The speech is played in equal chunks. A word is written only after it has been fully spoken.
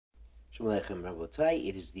Shalom Aleichem Rabotai.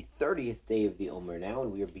 It is the 30th day of the Omer now,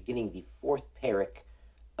 and we are beginning the fourth parak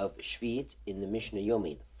of Shvi'it in the Mishnah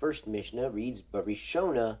Yomi. The first Mishnah reads,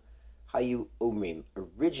 Barishona Hayu Omrim.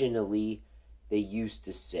 Originally, they used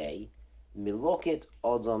to say, Miloket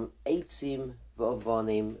Adam Eitzim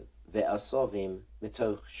V'avanim Ve'asovim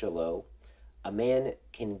Mitoch Shalo. A man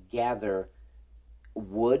can gather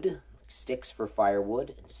wood, sticks for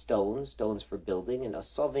firewood, and stones for building, and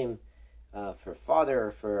asovim for fodder,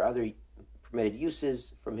 or for other permitted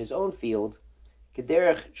uses from his own field,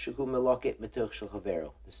 kederech shehu meloket metoch shel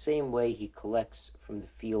chavero, the same way he collects from the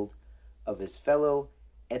field of his fellow,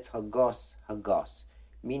 et hagos,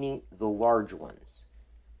 meaning the large ones.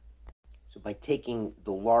 So by taking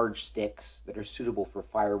the large sticks that are suitable for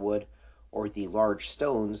firewood, or the large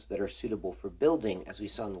stones that are suitable for building, as we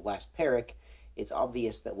saw in the last parak, it's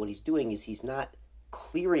obvious that what he's doing is he's not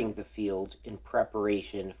clearing the field in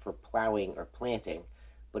preparation for plowing or planting,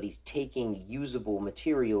 but he's taking usable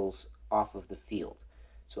materials off of the field.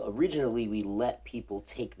 So originally we let people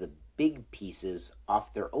take the big pieces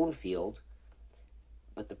off their own field,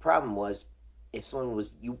 but the problem was if someone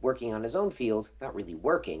was working on his own field, not really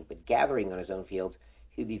working, but gathering on his own field,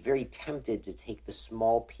 he would be very tempted to take the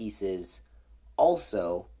small pieces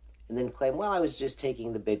also, and then claim, well, I was just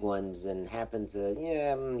taking the big ones, and happen to,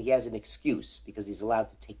 he has an excuse because he's allowed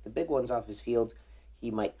to take the big ones off his field. He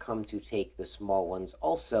might come to take the small ones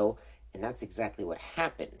also, and that's exactly what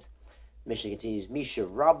happened. Mishnah continues, Misha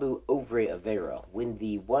Rabu Ovre Avera, when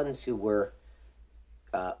the ones who were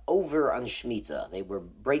over on Shemitah, they were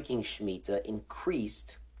breaking Shemitah,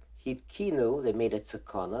 increased, Hitkinu, they made a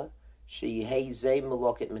takana,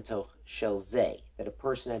 that a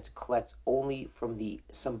person had to collect only from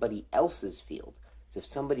somebody else's field. So if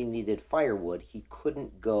somebody needed firewood, he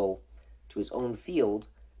couldn't go to his own field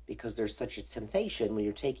because there's such a temptation when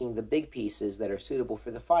you're taking the big pieces that are suitable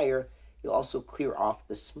for the fire, you'll also clear off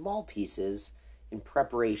the small pieces in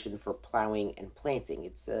preparation for plowing and planting.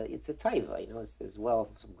 It's a taiva, it says, well,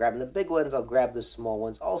 if I'm grabbing the big ones, I'll grab the small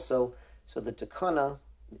ones also. So the takana,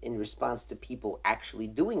 in response to people actually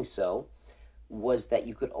doing so, was that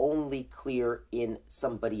you could only clear in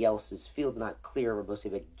somebody else's field, not clear, but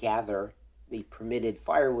gather the permitted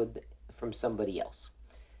firewood from somebody else.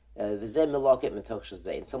 And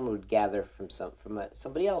someone would gather from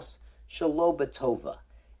somebody else. Shalo Batova.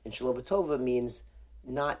 And Shalo Batova means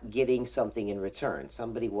not getting something in return.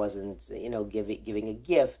 Somebody wasn't, giving a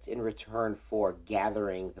gift in return for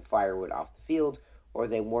gathering the firewood off the field, or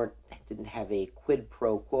they didn't have a quid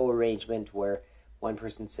pro quo arrangement where one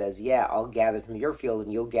person says, yeah, I'll gather from your field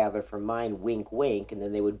and you'll gather from mine, wink, wink, and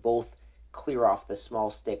then they would both clear off the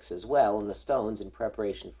small sticks as well and the stones in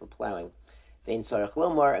preparation for plowing. Vein sarach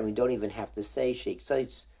lomar, and we don't even have to say sheikh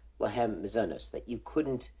sites lahem mizonos, that you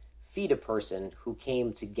couldn't feed a person who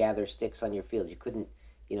came to gather sticks on your field. You couldn't,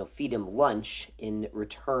 feed him lunch in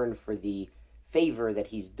return for the favor that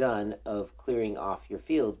he's done of clearing off your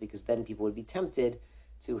field, because then people would be tempted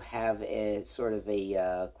to have a sort of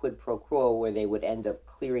a quid pro quo where they would end up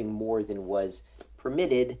clearing more than was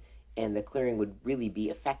permitted, and the clearing would really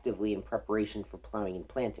be effectively in preparation for plowing and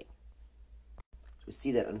planting. So we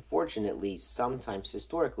see that unfortunately sometimes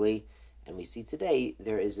historically, and we see today,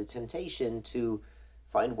 there is a temptation to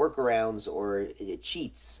find workarounds or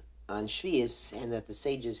cheats on Shvius, and that the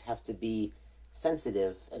sages have to be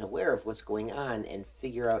sensitive and aware of what's going on and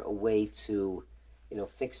figure out a way to,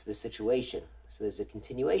 fix the situation. So there's a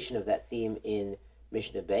continuation of that theme in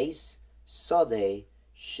Mishnah Beis, Sode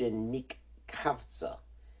Shenik Kavtza,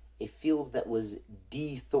 a field that was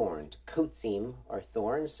de-thorned. Kotzim are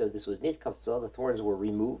thorns, so this was Nitkavtza, the thorns were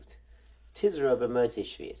removed. Tizra b'motei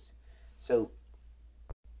Shvius. So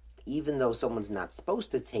even though someone's not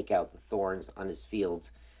supposed to take out the thorns on his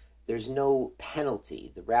fields, there's no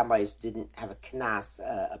penalty. The rabbis didn't have a knas,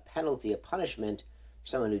 a penalty, a punishment for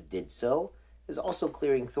someone who did so. There's also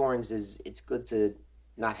clearing thorns. It's good to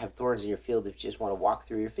not have thorns in your field if you just want to walk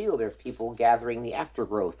through your field, or people gathering the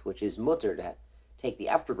aftergrowth, which is mutter, to take the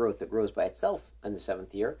aftergrowth that grows by itself in the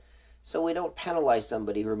seventh year. So we don't penalize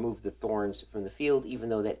somebody who removed the thorns from the field, even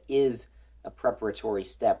though that is a preparatory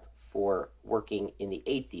step for working in the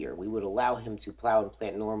eighth year. We would allow him to plow and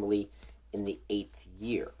plant normally in the eighth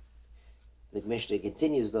year. The Mishnah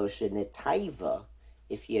continues, though, Shenetaiva,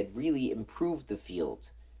 if he had really improved the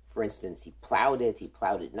field, for instance, he plowed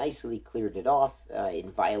it nicely, cleared it off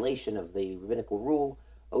in violation of the rabbinical rule,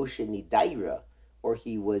 Oshenidaira, or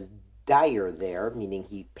he was dire there, meaning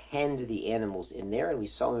he penned the animals in there, and we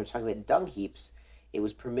saw when we were talking about dung heaps, it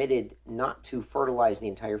was permitted not to fertilize the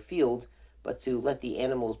entire field, but to let the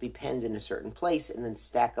animals be penned in a certain place and then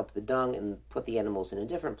stack up the dung and put the animals in a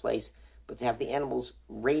different place, But to have the animals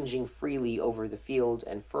ranging freely over the field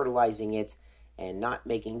and fertilizing it and not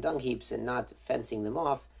making dung heaps and not fencing them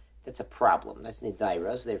off, that's a problem. That's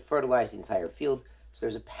nidaira. So they fertilize the entire field. So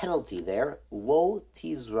there's a penalty there. Lo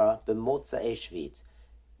tizra b'motzei shvit.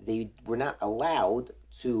 They were not allowed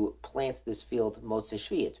to plant this field motzei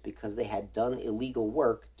shvit because they had done illegal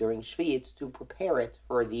work during shvit to prepare it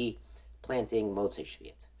for the planting motzei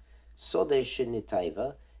shvit. Sodeh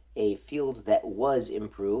shenitaiva, a field that was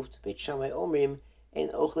improved. Beit Shammai omrim ein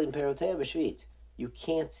ochlin perotei b'shvit. You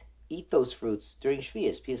can't eat those fruits during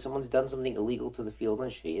Shvius because someone's done something illegal to the field on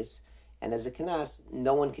Shvius, and as a kanas,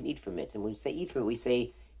 no one can eat from it. And when we say eat from it, we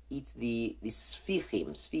say eat the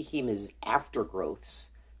sfichim. Sfichim is aftergrowths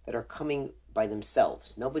that are coming by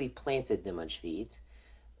themselves. Nobody planted them on Shviut,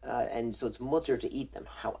 and so it's mutter to eat them.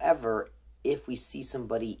 However, if we see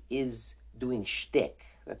somebody is doing shtick,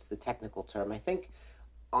 that's the technical term, I think,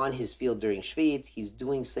 on his field during Shvit, he's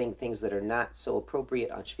saying things that are not so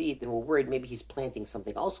appropriate on Shvit, and we're worried maybe he's planting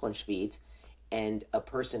something else on Shvit, and a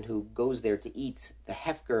person who goes there to eat the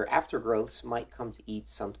hefker aftergrowths might come to eat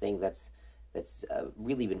something that's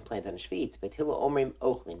really been planted on Shvit. But Hillel omrim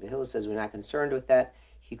ochlin. But Hillel says we're not concerned with that.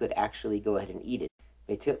 He could actually go ahead and eat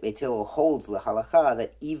it. Beit Hillel holds lahalacha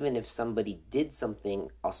that even if somebody did something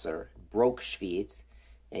aser, broke Shvit,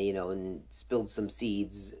 and spilled some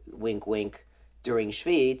seeds, wink wink, during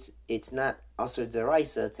Shvit, it's not aser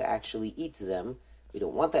deraisa to actually eat them. We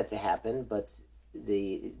don't want that to happen, but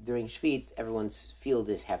during Shvit, everyone's field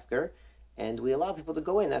is hefker, and we allow people to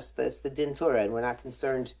go in. That's the din Torah, and we're not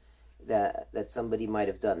concerned that somebody might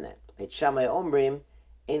have done that. Beit Shammai omrim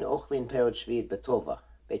ein ochlin perot Shvit betova.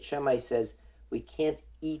 Beit Shammai says we can't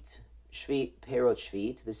eat Shvit perot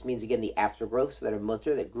Shvit. This means again the aftergrowths that are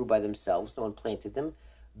mutter that grew by themselves. No one planted them.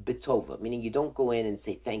 Betova, meaning you don't go in and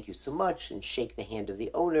say thank you so much and shake the hand of the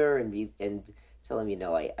owner and tell him,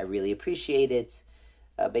 I really appreciate it.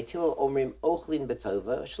 Beit Hillel omrim ochlin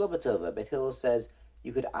betova, shlo betova. Beit Hillel says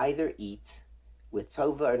you could either eat with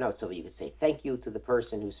tova or not tova. You could say thank you to the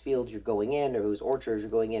person whose field you're going in or whose orchard you're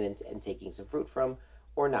going in and taking some fruit from,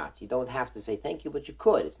 or not. You don't have to say thank you, but you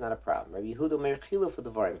could. It's not a problem. Rabbi Yehuda Omer chilu for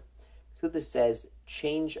the varim. Yehuda says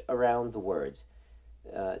change around the words.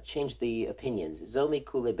 Change the opinions. Zomi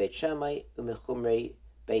kule Beit Shammai umechumrei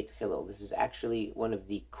Beit Hillel. This is actually one of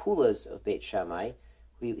the kulas of Beit Shammai.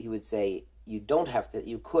 He would say you don't have to,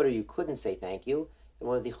 you could or you couldn't say thank you. And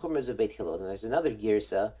one of the chumras of Beit Hillel. And there's another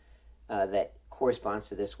girsa that corresponds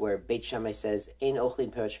to this where Beit Shammai says ein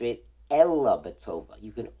ochlin perot shvit ella betova.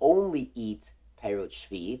 You can only eat perot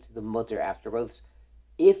shvit, the mutter aftergrowths,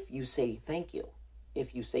 if you say thank you,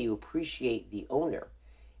 if you say you appreciate the owner.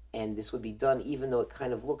 And this would be done even though it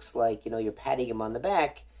kind of looks like, you're patting him on the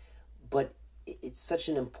back, but it's such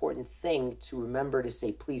an important thing to remember to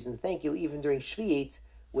say please and thank you, even during Shvi'it,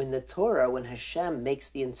 when the Torah, when Hashem makes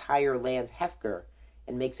the entire land hefker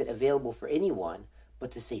and makes it available for anyone,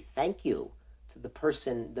 but to say thank you to the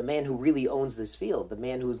person, the man who really owns this field, the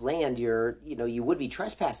man whose land you would be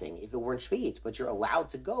trespassing if it weren't Shvi'it, but you're allowed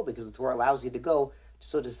to go because the Torah allows you to go.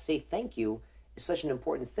 So to say thank you is such an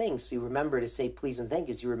important thing. So you remember to say please and thank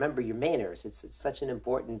you. So you remember your manners. It's such an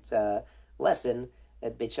important lesson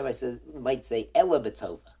that Beit Shammai might say Ella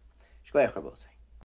Betova. Shkoyach Rabosai.